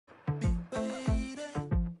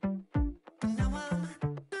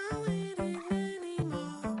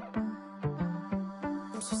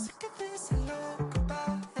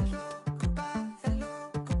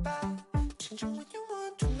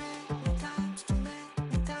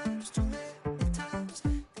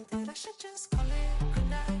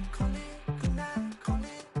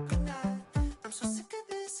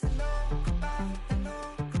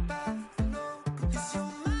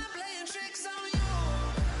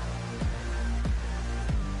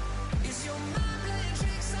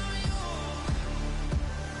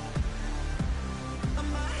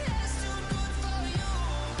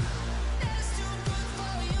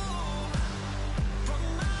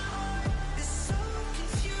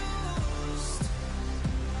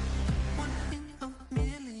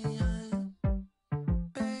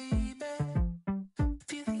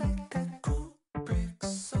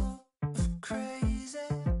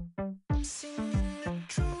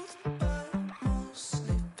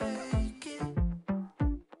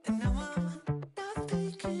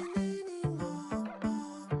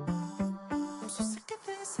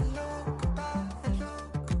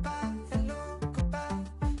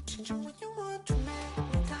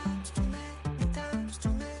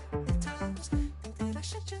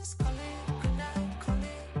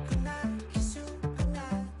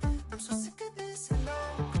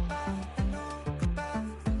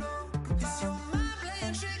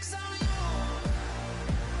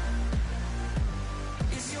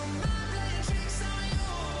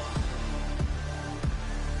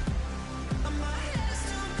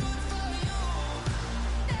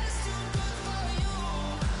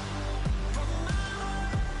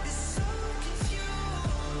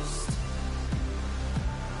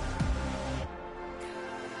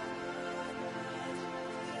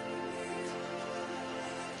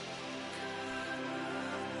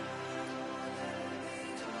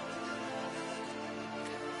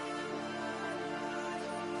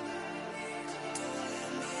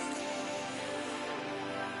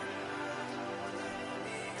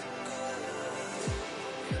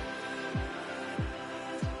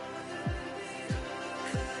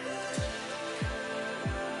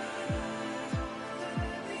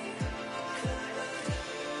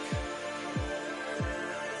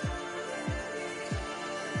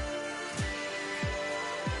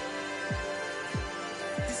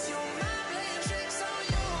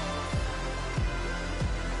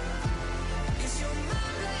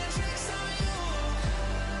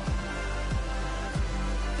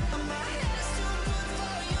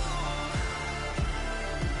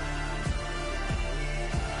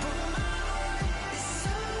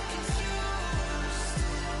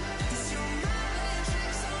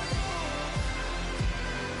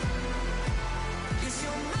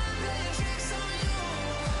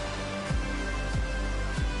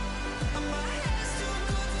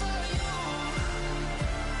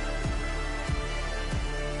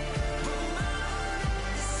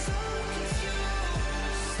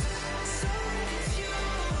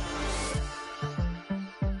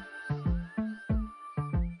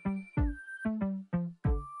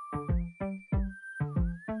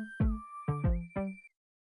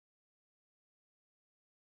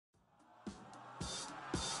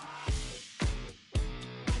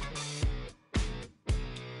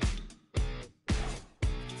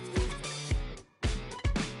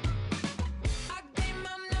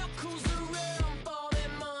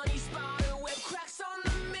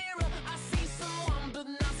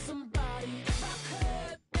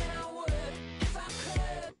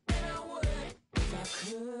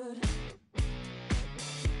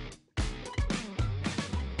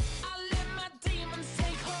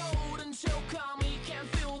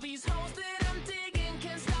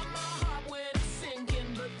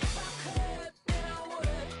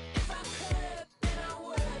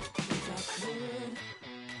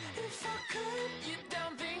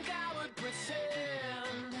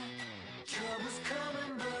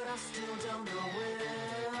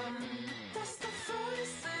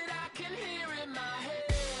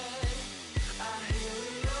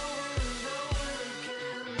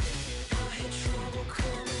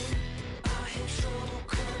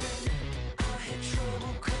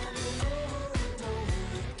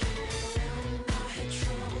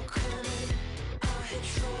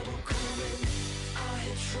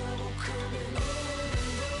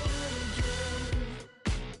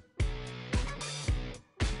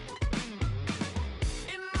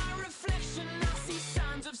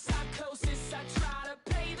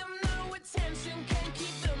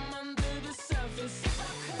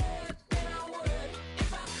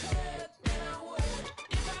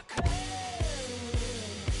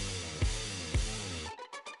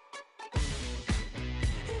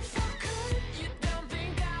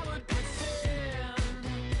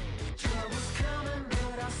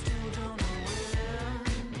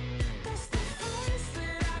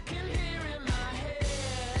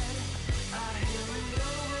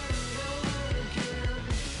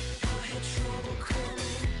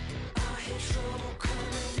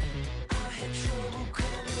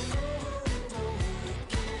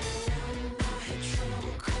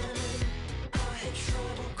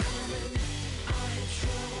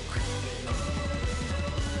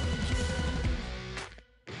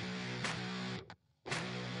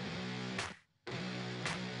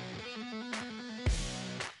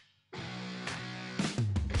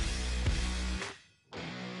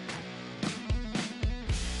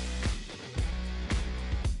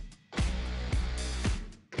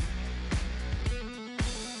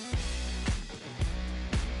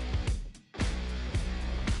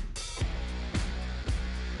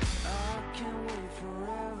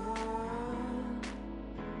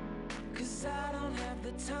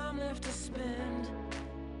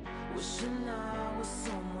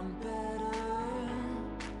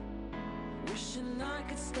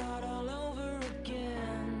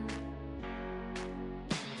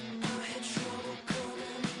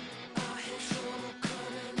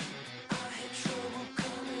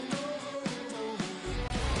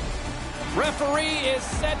Referee is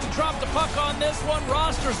set to drop the puck on this one.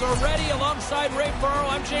 Rosters are ready alongside Ray Ferraro.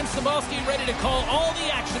 I'm James Cebulski, ready to call all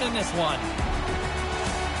the action in this one.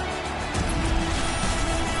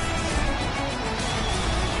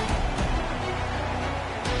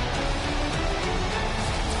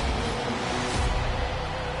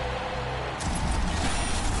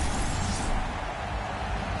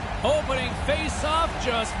 Opening face-off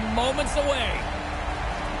just moments away.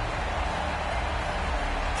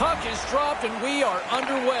 Puck is dropped and we are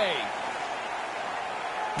underway.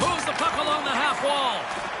 Moves the puck along the half wall.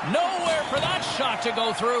 Nowhere for that shot to go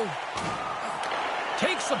through.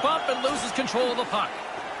 Takes a bump and loses control of the puck.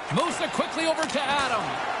 Moves it quickly over to Adam.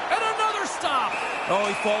 And another stop. Oh,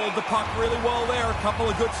 he followed the puck really well there. A couple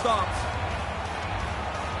of good stops.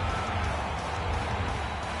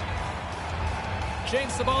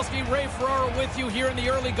 James Cebulski, Ray Ferraro with you here in the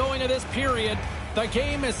early going of this period. The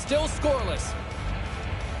game is still scoreless.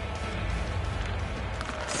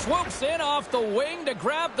 Swoops in off the wing to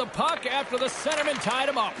grab the puck after the centerman tied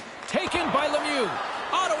him up. Taken by Lemieux.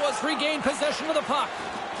 Ottawa's regained possession of the puck.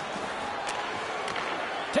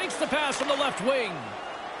 Takes the pass from the left wing.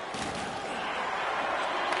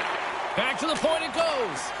 Back to the point it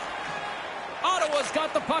goes. Ottawa's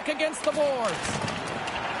got the puck against the boards.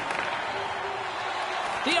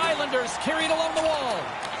 The Islanders carried along the wall.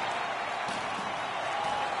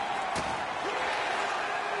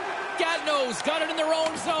 Gatineau's got it in their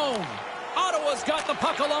own zone. Ottawa's got the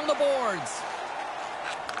puck along the boards.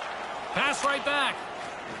 Pass right back.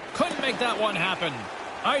 Couldn't make that one happen.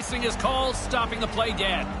 Icing is called, stopping the play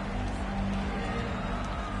dead.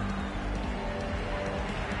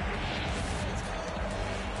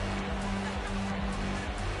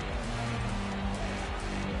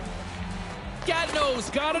 Gatineau's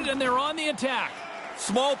got it, and they're on the attack.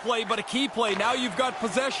 Small play, but a key play. Now you've got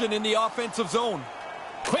possession in the offensive zone.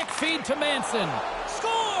 Quick feed to Manson.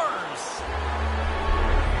 Scores!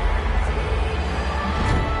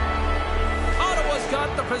 Ottawa's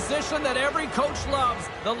got the position that every coach loves,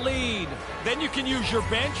 the lead. Then you can use your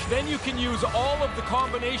bench. Then you can use all of the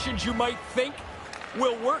combinations you might think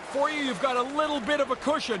will work for you. You've got a little bit of a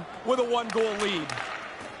cushion with a one-goal lead.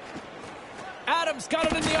 Adams got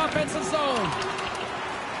it in the offensive zone.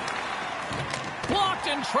 Blocked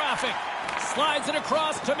in traffic. Slides it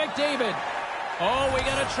across to McDavid. Oh, we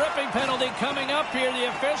got a tripping penalty coming up here. The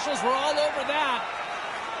officials were all over that.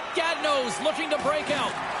 Gatineau's looking to break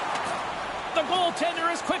out. The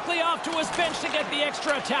goaltender is quickly off to his bench to get the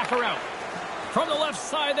extra attacker out. From the left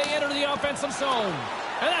side, they enter the offensive zone.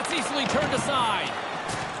 And that's easily turned aside.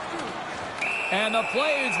 And the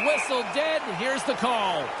play is whistled dead. Here's the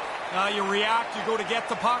call. You react, you go to get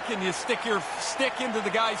the puck, and you stick your stick into the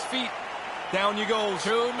guy's feet. Down you go.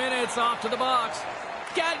 2 minutes off to the box.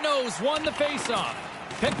 Gatineau's won the faceoff.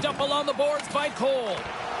 Picked up along the boards by Cole.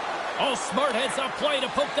 Oh, smart heads-up play to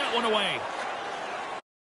poke that one away.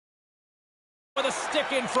 With a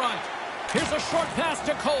stick in front. Here's a short pass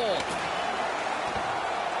to Cole.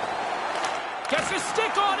 Gets his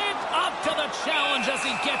stick on it. Up to the challenge as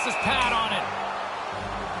he gets his pad on it.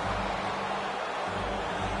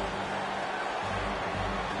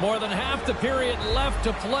 More than half the period left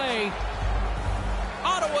to play.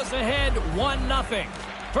 Ottawa's ahead 1-0.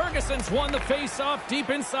 Ferguson's won the face-off deep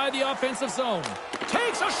inside the offensive zone.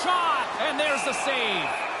 Takes a shot, and there's the save.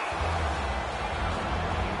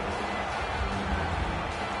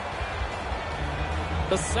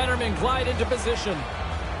 The centermen glide into position.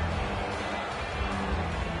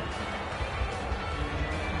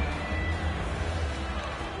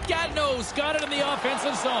 Gatineau's got it in the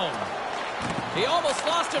offensive zone. He almost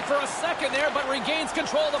lost it for a second there, but regains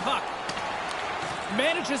control of the puck.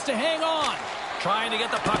 Manages to hang on. Trying to get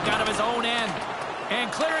the puck out of his own end. And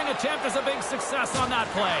clearing attempt is a big success on that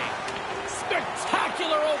play.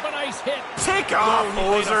 Spectacular open ice hit. Take off, He made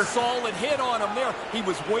a loser. solid hit on him there. He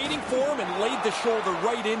was waiting for him and laid the shoulder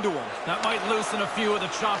right into him. That might loosen a few of the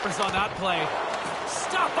choppers on that play.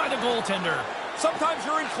 Stopped by the goaltender. Sometimes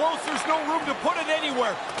you're in close, there's no room to put it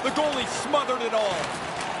anywhere. The goalie smothered it all.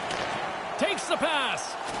 Takes the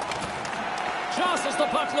pass. Jostles the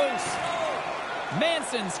puck loose.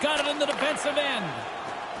 Manson's got it in the defensive end.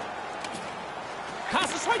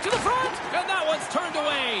 Passes right to the front, and that one's turned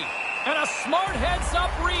away. And a smart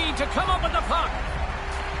heads-up read to come up with the puck.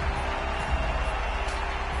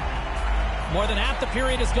 More than half the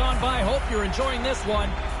period has gone by. Hope you're enjoying this one.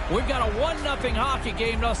 We've got a 1-0 hockey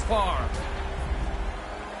game thus far.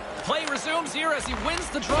 Play resumes here as he wins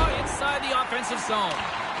the draw inside the offensive zone.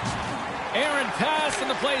 Aaron pass, and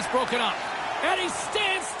the play's broken up. And he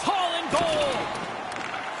stands tall in goal.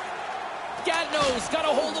 Gatineau's got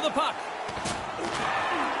a hold of the puck.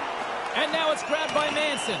 And now it's grabbed by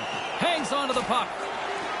Manson. Hangs onto the puck.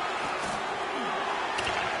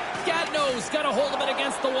 Gatineau's got a hold of it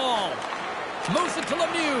against the wall. Moves it to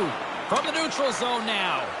Lemieux. From the neutral zone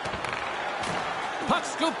now. Puck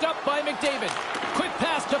scooped up by McDavid. Quick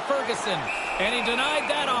pass to Ferguson. And he denied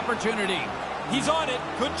that opportunity. He's on it.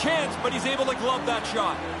 Good chance, but he's able to glove that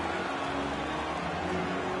shot.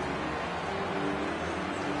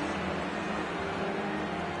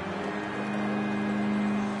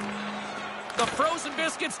 The frozen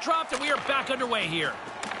biscuits dropped, and we are back underway here.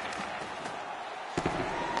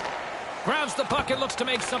 Grabs the puck and looks to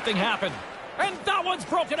make something happen. And that one's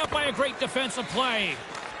broken up by a great defensive play.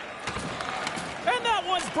 And that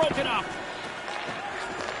one's broken up.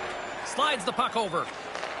 Slides the puck over.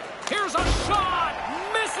 Here's a shot.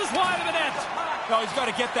 Misses wide of the net. No, he's got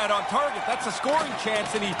to get that on target. That's a scoring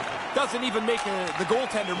chance, and he doesn't even make the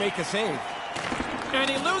goaltender make a save. And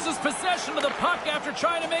he loses possession of the puck after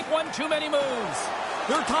trying to make one too many moves.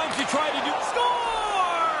 There are times you try to do...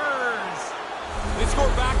 Scores! They score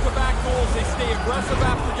back-to-back goals. They stay aggressive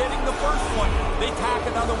after getting the first one. They tack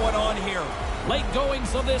another one on here. Late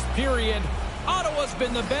goings of this period. Ottawa's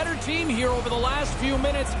been the better team here over the last few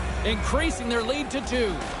minutes, increasing their lead to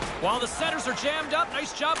 2. While the centers are jammed up,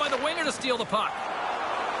 nice job by the winger to steal the puck.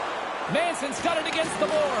 Manson's got it against the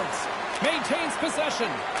boards. Maintains possession.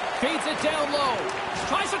 Feeds it down low.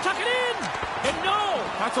 Tries to tuck it in. And no!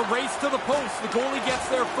 That's a race to the post. The goalie gets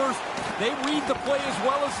there first. They read the play as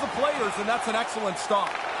well as the players, and that's an excellent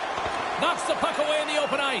stop. Knocks the puck away in the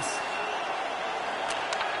open ice.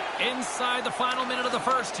 Inside the final minute of the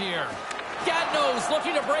first here. Gatineau's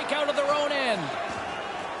looking to break out of their own end.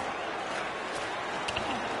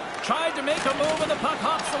 Tried to make a move, and the puck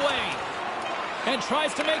hops away. And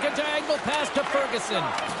tries to make a diagonal pass to Ferguson.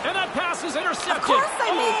 And that pass is intercepted. Of course I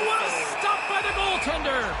made Oh, what a stop by the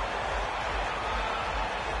goaltender.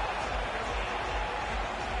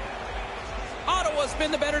 Ottawa's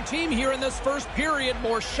been the better team here in this first period.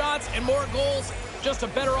 More shots and more goals. Just a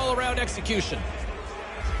better all-around execution.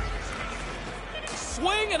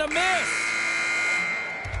 Swing and a miss.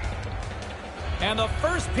 And the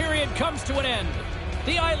first period comes to an end.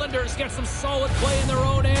 The Islanders get some solid play in their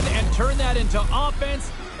own end and turn that into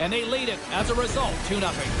offense, and they lead it as a result,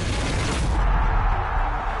 2-0.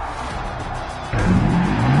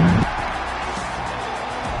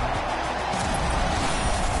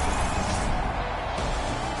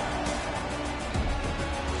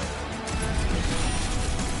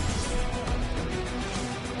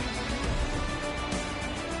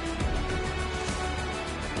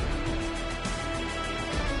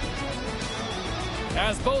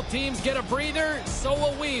 As both teams get a breather, so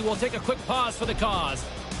will we. We'll take a quick pause for the cause.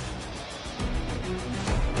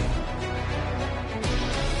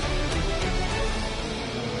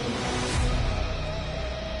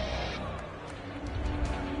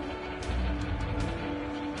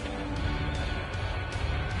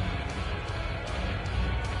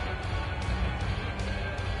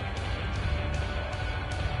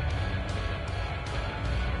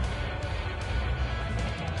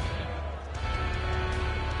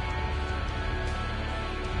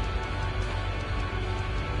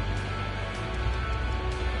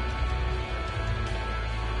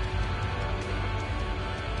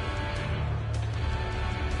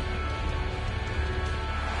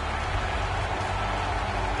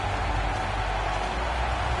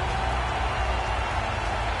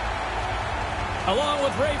 Along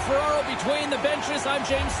with Ray Ferraro between the benches, I'm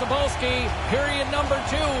James Cebulski. Period number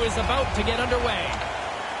 2 is about to get underway.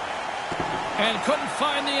 And couldn't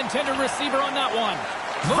find the intended receiver on that one.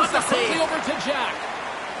 Moves it quickly over to Jack.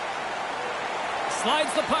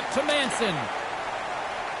 Slides the puck to Manson.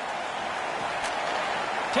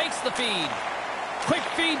 Takes the feed. Quick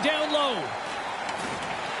feed down low.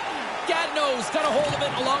 Gatineau's got a hold of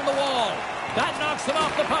it along the wall. That knocks him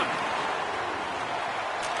off the puck.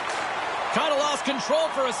 Kind of lost control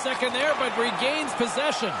for a second there, but regains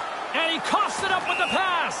possession. And he coughs it up with the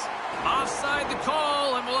pass. Offside the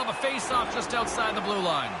call, and we'll have a face-off just outside the blue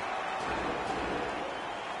line.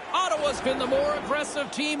 Ottawa's been the more aggressive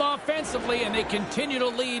team offensively, and they continue to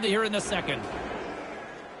lead here in the second.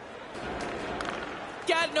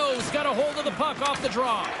 Gatineau's got a hold of the puck off the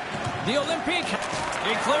draw. The Olympique,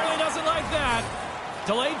 he clearly doesn't like that.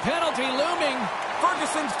 Delayed penalty looming.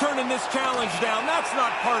 Ferguson's turning this challenge down. That's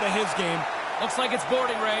not part of his game. Looks like it's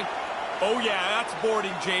boarding, Ray. Oh, yeah, that's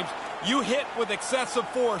boarding, James. You hit with excessive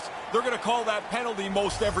force. They're going to call that penalty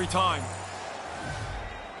most every time.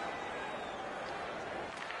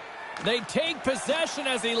 They take possession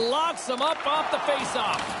as he locks him up off the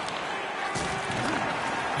faceoff.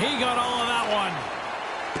 He got all of that one.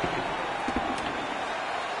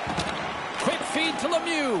 Quick feed to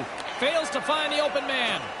Lemieux. Fails to find the open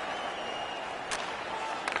man.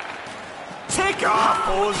 Take off,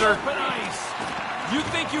 poser. Open ice. You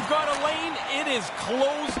think you've got a lane? It is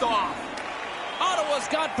closed off. Ottawa's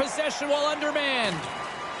got possession while undermanned.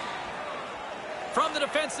 From the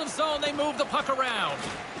defensive zone, they move the puck around.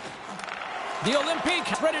 The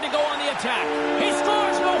Olympique is ready to go on the attack. He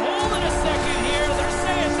scores, no hold in a second here. They're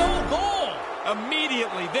saying no goal.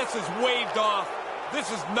 Immediately, this is waved off.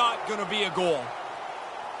 This is not going to be a goal.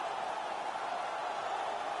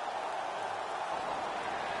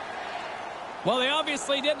 Well, they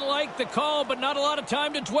obviously didn't like the call, but not a lot of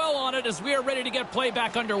time to dwell on it as we are ready to get play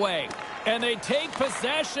back underway. And they take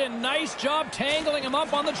possession. Nice job tangling him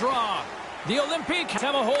up on the draw. The Olympique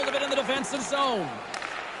have a hold of it in the defensive zone.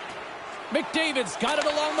 McDavid's got it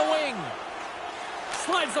along the wing.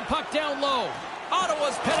 Slides the puck down low.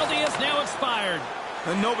 Ottawa's penalty is now expired.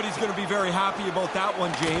 And nobody's going to be very happy about that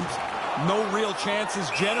one, James. No real chances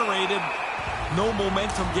generated. No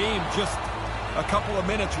momentum game. Just a couple of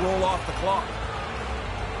minutes roll off the clock.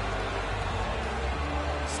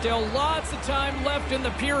 Still lots of time left in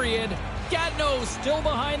the period. Gatineau still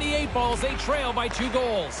behind the 8 balls. They trail by 2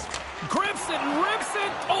 goals. Grips it and rips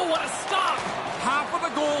it. Oh, what a stop. Half of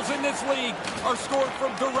the goals in this league are scored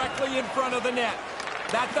from directly in front of the net.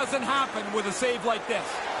 That doesn't happen with a save like this.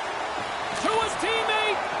 to his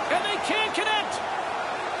teammate, and they can't connect.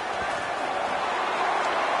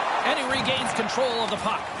 And he regains control of the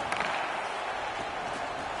puck.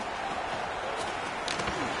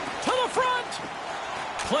 To the front.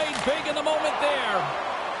 Played big in the moment there.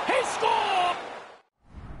 He scored!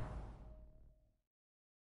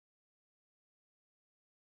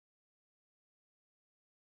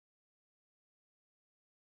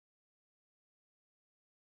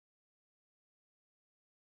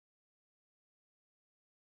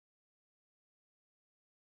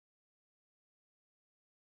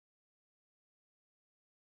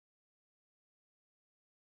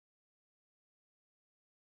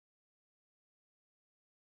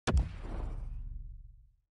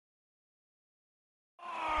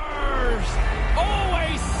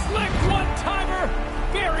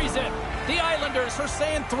 The Islanders are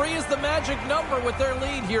saying 3 is the magic number with their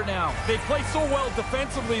lead here now. They play so well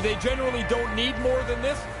defensively, they generally don't need more than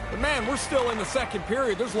this. But man, we're still in the second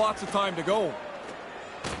period. There's lots of time to go.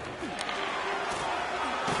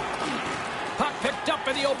 Puck picked up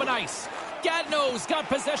in the open ice. Gatineau's got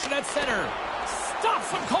possession at center.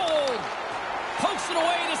 Stops him cold. Pokes it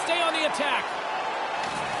away to stay on the attack.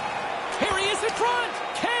 Here he is in front.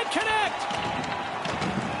 Can't connect.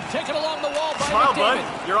 Taken along the wall by McDavid.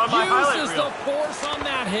 Bud. You're on my highlight reel. Uses the force on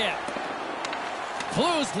that hit.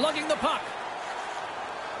 Blues lugging the puck.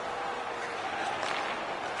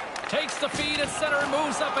 Takes the feed at center and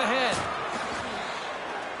moves up ahead.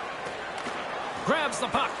 Grabs the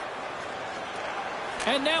puck.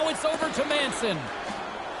 And now it's over to Manson.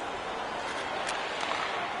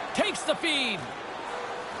 Takes the feed.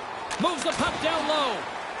 Moves the puck down low.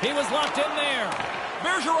 He was locked in there.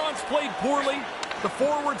 Bergeron's played poorly. The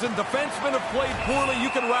forwards and defensemen have played poorly.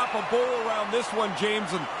 You can wrap a bow around this one,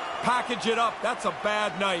 James, and package it up. That's a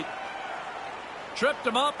bad night. Tripped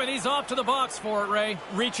him up, and he's off to the box for it, Ray.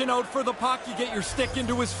 Reaching out for the puck, you get your stick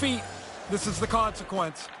into his feet. This is the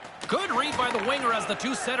consequence. Good read by the winger as the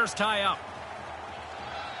two setters tie up.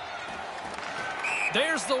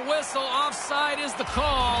 There's the whistle. Offside is the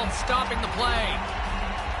call, stopping the play.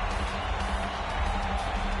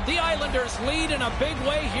 The Islanders lead in a big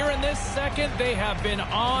way here in this second. They have been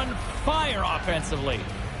on fire offensively.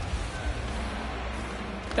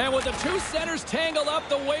 And with the two centers tangled up,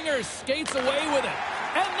 the winger skates away with it.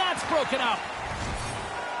 And that's broken up.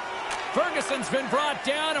 Ferguson's been brought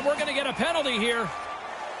down, and we're going to get a penalty here.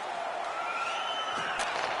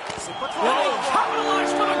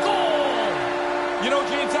 Capitalized for the goal! You know,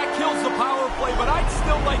 James, that kills the power play, but I'd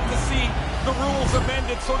still like to see the rules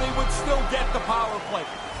amended so they would still get the power play.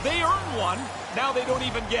 They earned one. Now they don't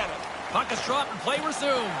even get it. Puck is dropped and play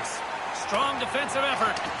resumes. Strong defensive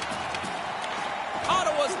effort.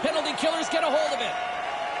 Ottawa's penalty killers get a hold of it.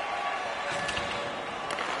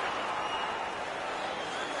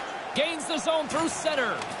 Gains the zone through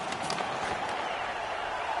center.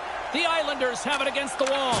 The Islanders have it against the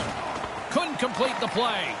wall. Couldn't complete the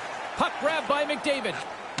play. Puck grabbed by McDavid.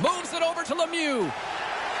 Moves it over to Lemieux.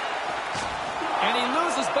 And he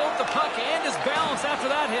loses both the puck and his balance after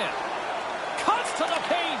that hit. Cuts to the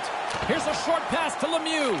paint. Here's a short pass to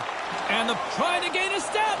Lemieux. And trying to gain a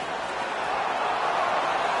step.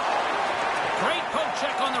 Great poke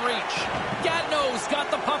check on the reach. Gatineau's got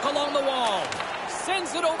the puck along the wall.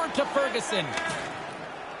 Sends it over to Ferguson.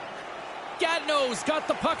 Gatineau's got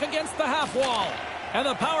the puck against the half wall. And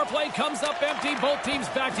the power play comes up empty. Both teams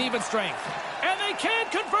back to even strength. And they can't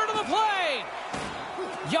convert on the play.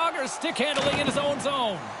 Yager's stick handling in his own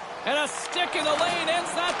zone. And a stick in the lane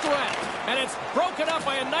ends that threat. And it's broken up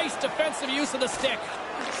by a nice defensive use of the stick.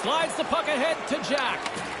 Slides the puck ahead to Jack.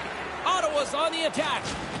 Ottawa's on the attack.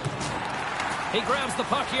 He grabs the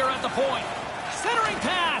puck here at the point. Centering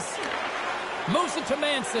pass. Moves it to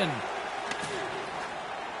Manson.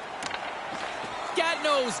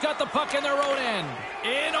 Gatineau's got the puck in their own end.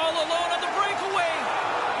 In all alone on the breakaway.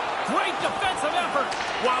 Great defensive effort.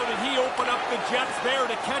 Wow, did he open up the Jets there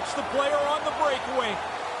to catch the player on the breakaway.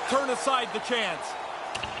 Turn aside the chance.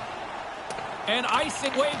 And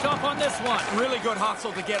icing waved off on this one. Really good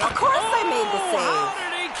hustle to get up. Of course they made the save. How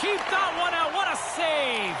did he keep that one out? What a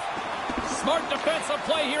save. Smart defensive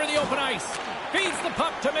play here in the open ice. Feeds the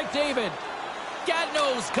puck to McDavid.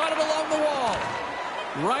 Gatineau's got it along the wall.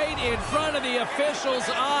 Right in front of the official's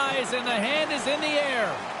eyes, and the hand is in the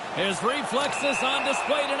air. His reflexes on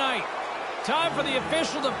display tonight. Time for the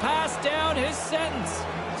official to pass down his sentence.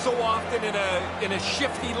 So often in a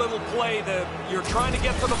shifty little play that you're trying to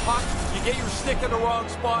get to the puck, you get your stick in the wrong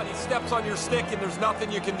spot, he steps on your stick, and there's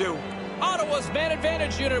nothing you can do. Ottawa's man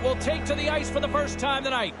advantage unit will take to the ice for the first time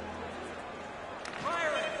tonight.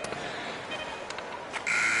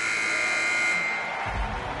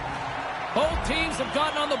 Both teams have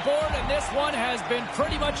gotten on the board, and this one has been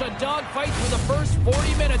pretty much a dogfight through the first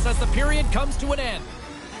 40 minutes as the period comes to an end.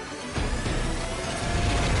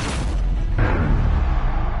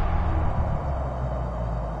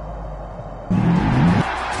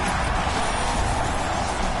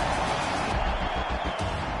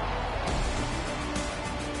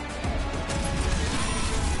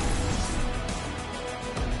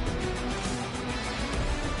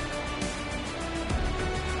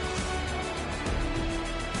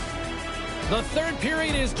 The third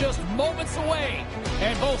period is just moments away,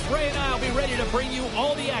 and both Ray and I will be ready to bring you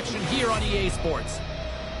all the action here on EA Sports.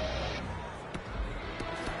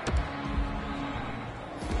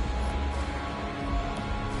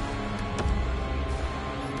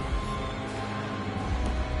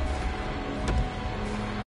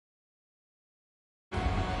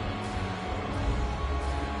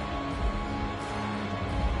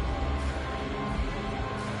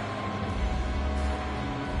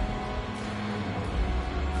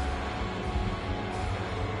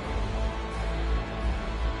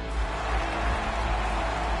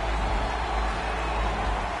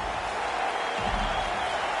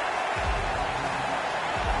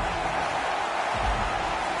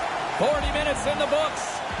 In the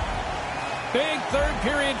books. Big third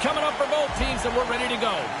period coming up for both teams, and we're ready to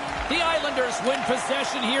go. The Islanders win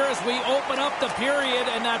possession here as we open up the period,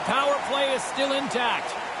 and that power play is still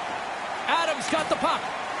intact. Adams got the puck.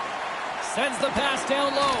 Sends the pass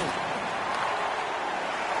down low.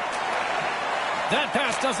 That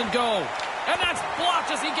pass doesn't go. And that's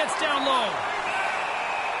blocked as he gets down low.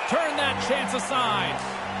 Turn that chance aside.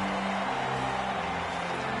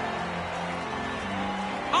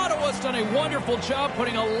 Ottawa's done a wonderful job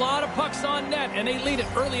putting a lot of pucks on net, and they lead it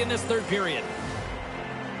early in this third period.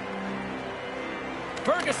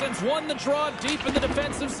 Ferguson's won the draw deep in the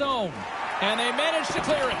defensive zone, and they manage to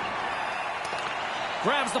clear it.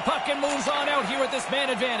 Grabs the puck and moves on out here with this man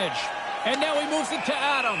advantage. And now he moves it to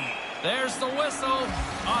Adam. There's the whistle.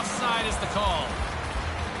 Offside is the call.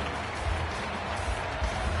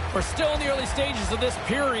 We're still in the early stages of this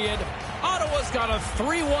period. Ottawa's got a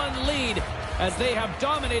 3-1 lead, as they have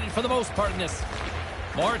dominated for the most part in this.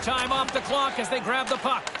 More time off the clock as they grab the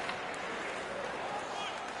puck.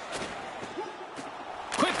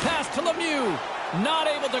 Quick pass to Lemieux. Not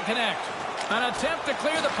able to connect. An attempt to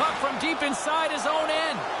clear the puck from deep inside his own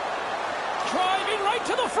end. Driving right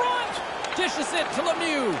to the front. Dishes it to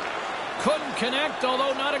Lemieux. Couldn't connect,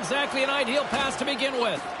 although not exactly an ideal pass to begin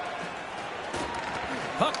with.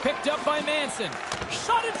 Puck picked up by Manson.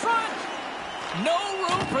 Shot in front. No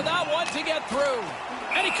room for that one to get through.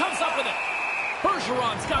 And he comes up with it.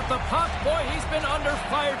 Bergeron's got the puck. Boy, he's been under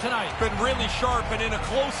fire tonight. Been really sharp, and in a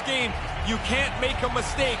close game, you can't make a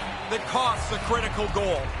mistake that costs a critical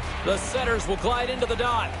goal. The Setters will glide into the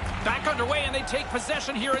dot. Back underway, and they take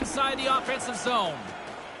possession here inside the offensive zone.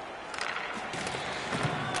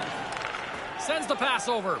 Sends the pass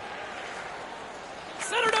over.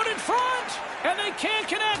 Centered out in front, and they can't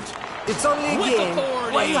connect. It's only a game.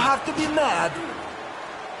 Why you have to be mad?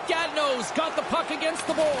 Gatineau's got the puck against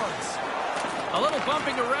the boards. A little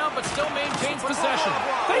bumping around, but still maintains possession.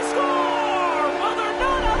 They score! Well, they're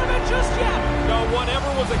not out of it just yet. Now, whatever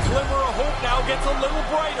was a glimmer of hope now gets a little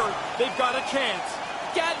brighter. They've got a chance.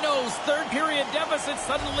 Gatineau's third period deficit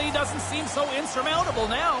suddenly doesn't seem so insurmountable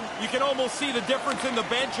now. You can almost see the difference in the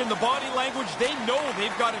bench and the body language. They know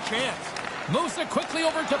they've got a chance. Moves it quickly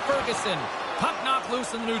over to Ferguson. Puck knocked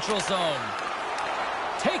loose in the neutral zone.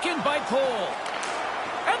 Taken by Cole.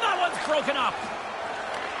 And that one's broken up.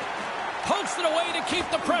 Pokes it away to keep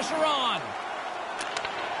the pressure on.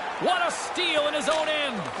 What a steal in his own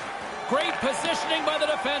end. Great positioning by the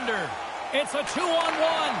defender. It's a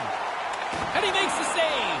 2-on-1. And he makes the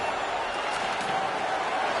save.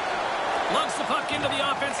 Lugs the puck into the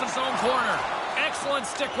offensive zone corner. Excellent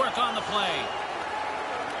stick work on the play.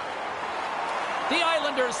 The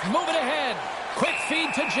Islanders move it ahead. Quick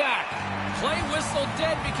feed to Jack. Play whistle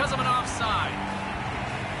dead because of an offside.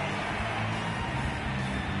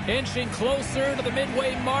 Inching closer to the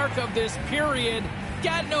midway mark of this period.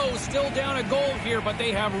 Gatineau still down a goal here, but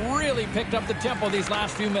they have really picked up the tempo these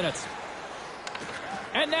last few minutes.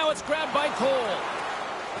 And now it's grabbed by Cole.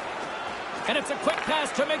 And it's a quick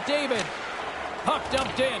pass to McDavid. Puck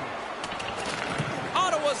dumped in.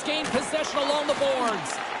 Ottawa's gained possession along the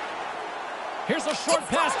boards. Here's a short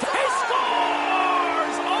pass. He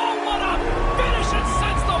scores! Oh, what a finish! It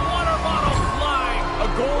sends the water bottle flying. A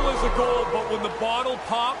goal is a goal, but when the bottle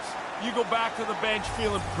pops, you go back to the bench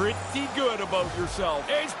feeling pretty good about yourself.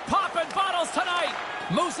 He's popping bottles tonight.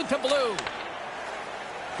 Moves it to Blue.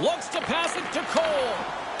 Looks to pass it to Cole.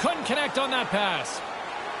 Couldn't connect on that pass.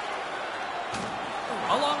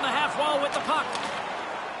 Along the half wall with the puck.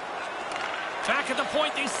 Back at the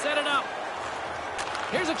point, they set it up.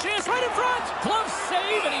 Here's a chance right in front. Glove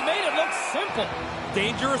save, and he made it look simple.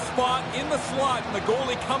 Dangerous spot in the slot, and the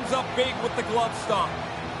goalie comes up big with the glove stop.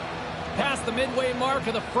 Past the midway mark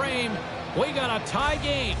of the frame, we got a tie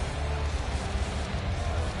game.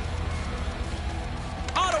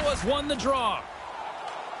 Ottawa's won the draw.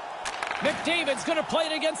 McDavid's going to play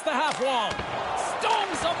it against the half wall.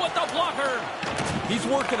 Stones him with the blocker. He's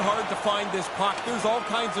working hard to find this puck. There's all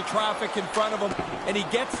kinds of traffic in front of him, and he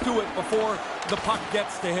gets to it before the puck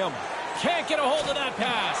gets to him. Can't get a hold of that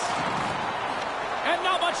pass. And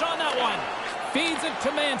not much on that one. Feeds it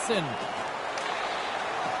to Manson.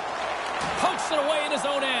 Pokes it away in his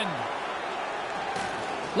own end.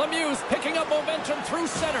 Lemieux's picking up momentum through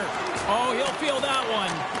center. Oh, he'll feel that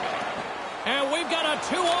one. And we've got a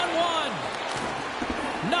 2-on-1.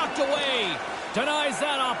 Knocked away. Denies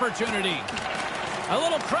that opportunity. A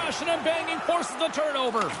little crashing and banging forces the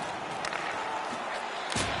turnover.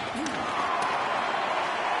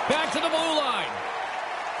 Back to the blue line.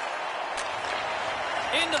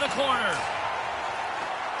 Into the corner.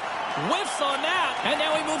 Whiffs on that. And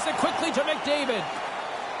now he moves it quickly to McDavid.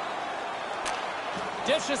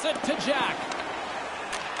 Dishes it to Jack.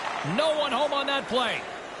 No one home on that play.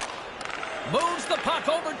 Moves the puck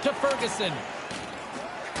over to Ferguson.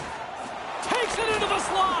 Takes it into the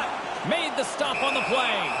slot. Made the stop on the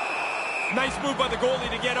play. Nice move by the goalie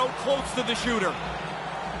to get out close to the shooter.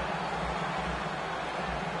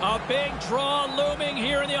 A big draw looming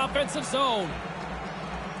here in the offensive zone.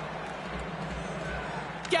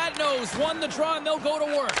 Gatineau's won the draw, and they'll go to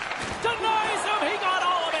work. Denies him. He got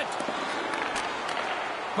all of it.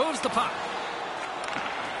 Moves the puck.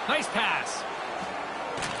 Nice pass.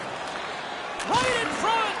 Right in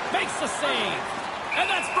front. Makes the save. And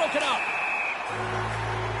that's broken up.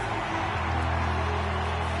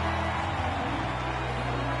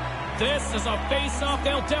 This is a face-off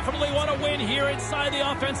they'll definitely want to win here inside the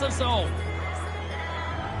offensive zone.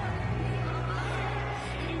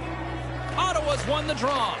 Ottawa's won the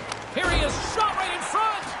draw. Here he is, shot right in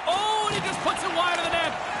front. Oh, and he just puts it wide of the net.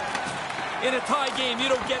 In a tie game, you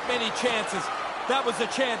don't get many chances. That was a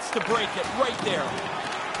chance to break it right there.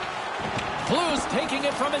 Blues taking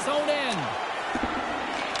it from his own end.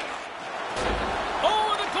 Oh,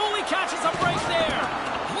 and the goalie catches him right there.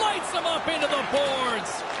 Lights him up into the boards.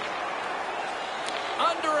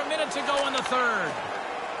 Under a minute to go in the third.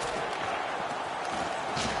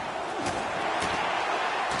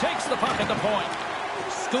 Takes the puck at the point.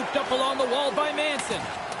 Scooped up along the wall by Manson.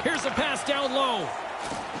 Here's a pass down low.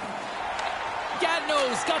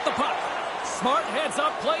 Gatineau's got the puck. Smart heads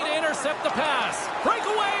up play to intercept the pass.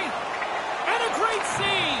 Breakaway. And a great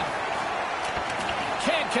save.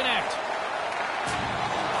 Can't connect.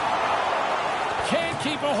 Can't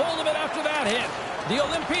keep a hold of it after that hit. The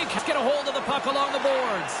Olympiques get a hold of the puck along the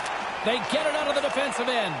boards. They get it out of the defensive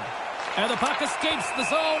end. And the puck escapes the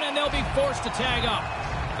zone, and they'll be forced to tag up.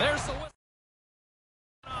 There's the whistle.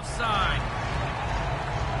 Offside.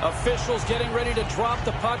 Officials getting ready to drop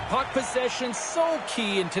the puck. Puck possession so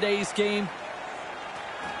key in today's game.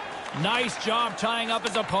 Nice job tying up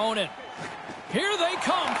his opponent. Here they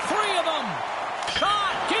come, 3 of them.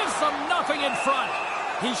 Shot gives them nothing in front.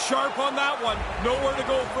 He's sharp on that one. Nowhere to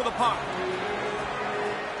go for the puck.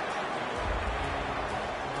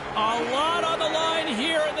 A lot on the line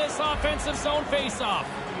here in this offensive zone faceoff.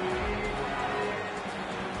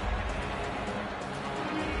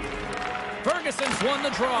 Ferguson's won the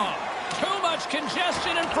draw. Too much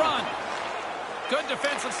congestion in front. Good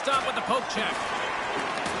defensive stop with the poke check.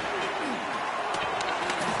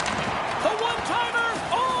 The one-timer.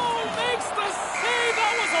 Oh, makes the save.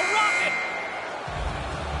 That was a rocket.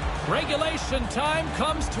 Regulation time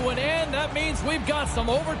comes to an end. That means we've got some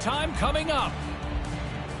overtime coming up.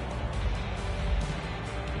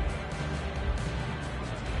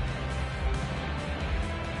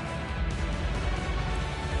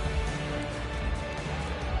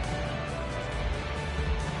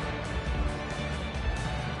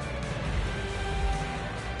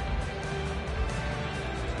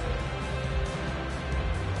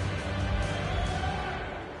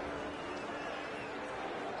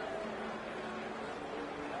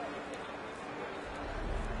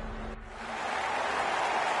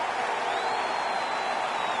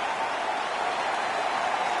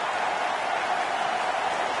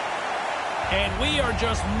 And we are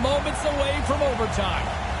just moments away from overtime.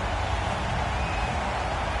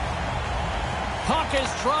 Puck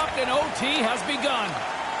is dropped and OT has begun.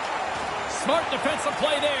 Smart defensive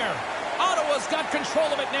play there. Ottawa's got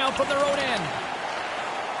control of it now from their own end.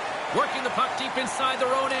 Working the puck deep inside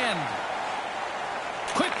their own end.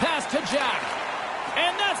 Pass to Jack.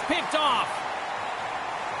 And that's picked off.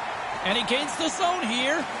 And he gains the zone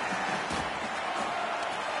here.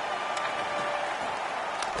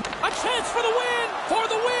 A chance for the win! For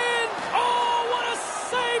the win! Oh, what a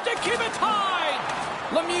save to keep it tied!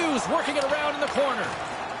 Lemieux's working it around in the corner.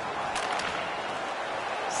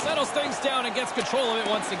 Settles things down and gets control of it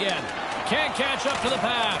once again. Can't catch up to the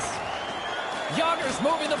pass. Yager's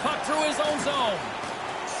moving the puck through his own zone.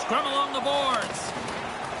 Scrum along the boards.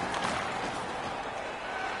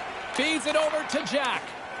 Feeds it over to Jack.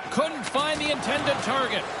 Couldn't find the intended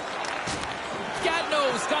target.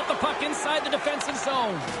 Gatineau's got the puck inside the defensive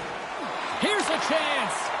zone. Here's a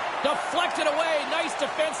chance. Deflected away. Nice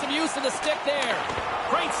defensive use of the stick there.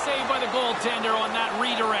 Great save by the goaltender on that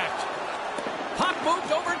redirect. Puck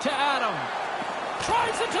moved over to Adam.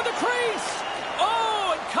 Drives it to the crease.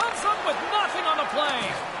 Oh, and comes up with nothing on the play.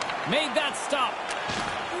 Made that stop.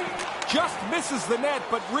 Just misses the net,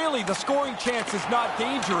 but really the scoring chance is not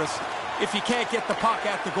dangerous if you can't get the puck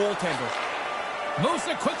at the goaltender. Moves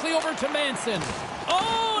it quickly over to Manson.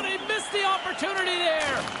 Oh, they missed the opportunity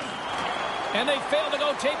there. And they fail to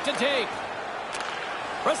go tape to tape.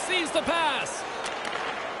 Receives the pass.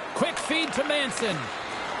 Quick feed to Manson.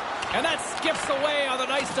 And that skips away on a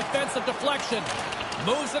nice defensive deflection.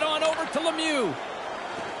 Moves it on over to Lemieux.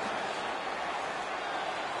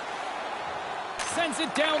 Sends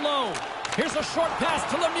it down low. Here's a short pass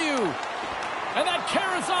to Lemieux. And that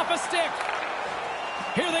carries off a stick.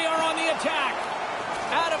 Here they are on the attack.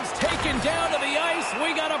 Adams taken down to the ice.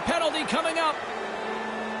 We got a penalty coming up.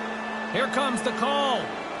 Here comes the call.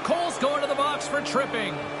 Cole's going to the box for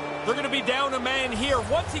tripping. They're going to be down a man here.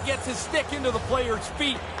 Once he gets his stick into the player's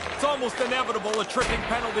feet, it's almost inevitable a tripping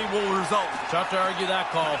penalty will result. Tough to argue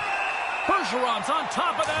that call. Bergeron's on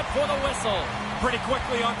top of that for the whistle. Pretty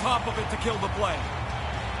quickly on top of it to kill the play.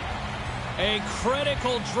 A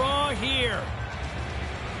critical draw here.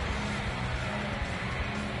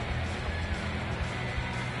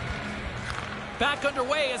 Back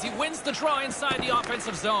underway as he wins the draw inside the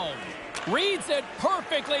offensive zone. Reads it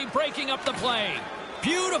perfectly, breaking up the play.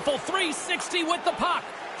 Beautiful 360 with the puck.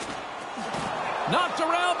 Knocked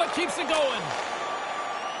around, but keeps it going.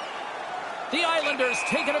 The Islanders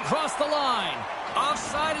take it across the line.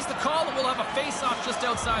 Offside is the call, and we'll have a face-off just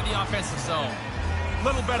outside the offensive zone.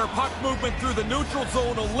 Little better puck movement through the neutral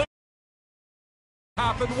zone.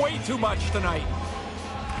 Happened way too much tonight.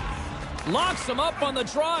 Locks them up on the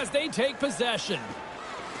draw as they take possession.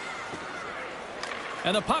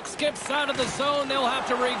 And the puck skips out of the zone. They'll have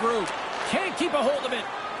to regroup. Can't keep a hold of it.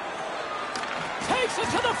 Takes it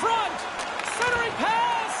to the front. Centering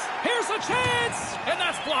pass. Here's a chance. And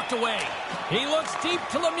that's blocked away. He looks deep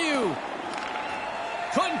to Lemieux.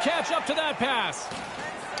 Couldn't catch up to that pass.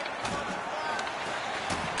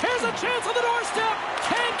 Here's a chance on the doorstep.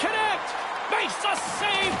 Can't connect. Makes a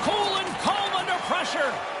save. Cool and calm under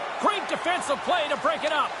pressure. Great defensive play to break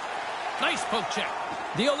it up. Nice poke check.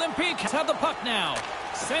 The Olympiques have the puck now.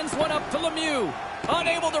 Sends one up to Lemieux.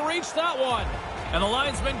 Unable to reach that one. And the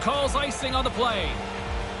linesman calls icing on the play.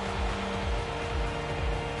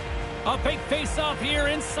 A big face-off here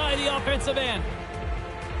inside the offensive end.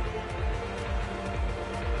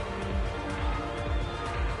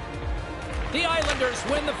 The Islanders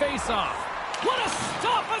win the face-off. What a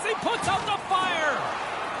stop as he puts out the fire!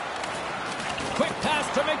 Quick pass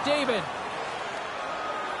to McDavid.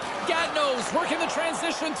 Gatineau's working the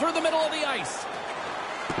transition through the middle of the ice.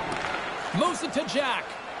 Moves it to Jack.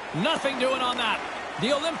 Nothing doing on that. The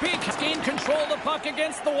Olympiques gain control of the puck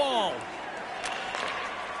against the wall.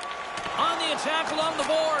 On the attack along the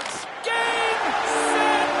boards. Game,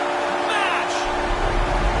 set, match!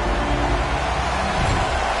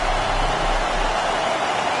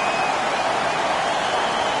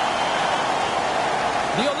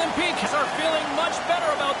 The Olympiques are feeling much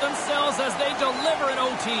better about themselves as they deliver an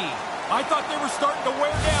OT. I thought they were starting to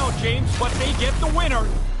wear down, James, but they get the winner,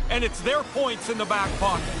 and it's their points in the back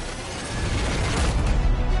pocket.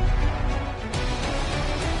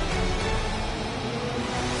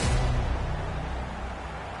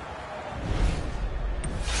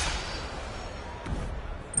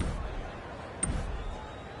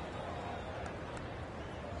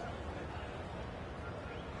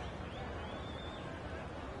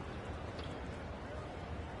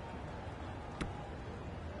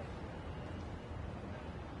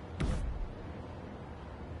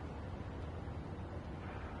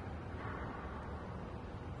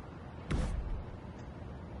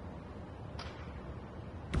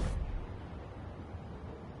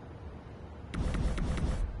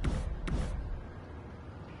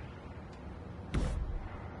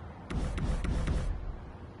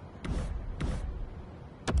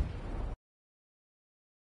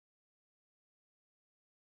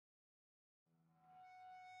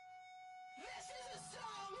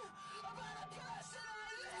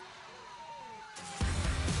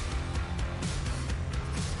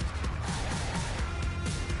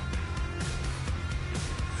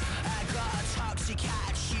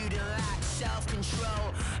 self-control.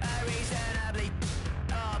 A reasonably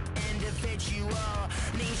up individual.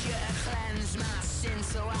 Need you to cleanse my sins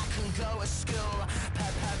so I can go to school.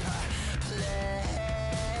 Please.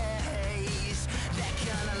 They're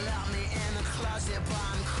gonna lock me in the closet, but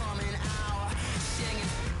I'm coming out.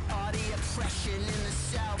 Singing all the oppression in the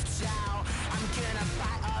self-doubt. I'm gonna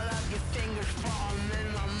bite all of your fingers, put them in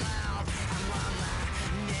my mouth. I'm on my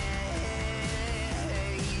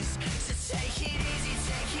knees. So take it easy,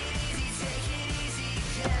 take it easy, take it easy,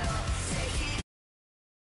 girl. Take it.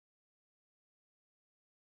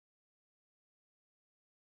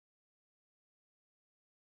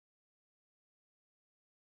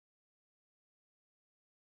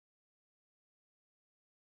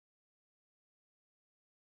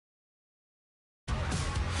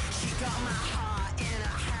 She got my heart in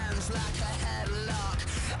her hands like a headlock.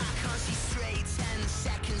 I can't see straight, 10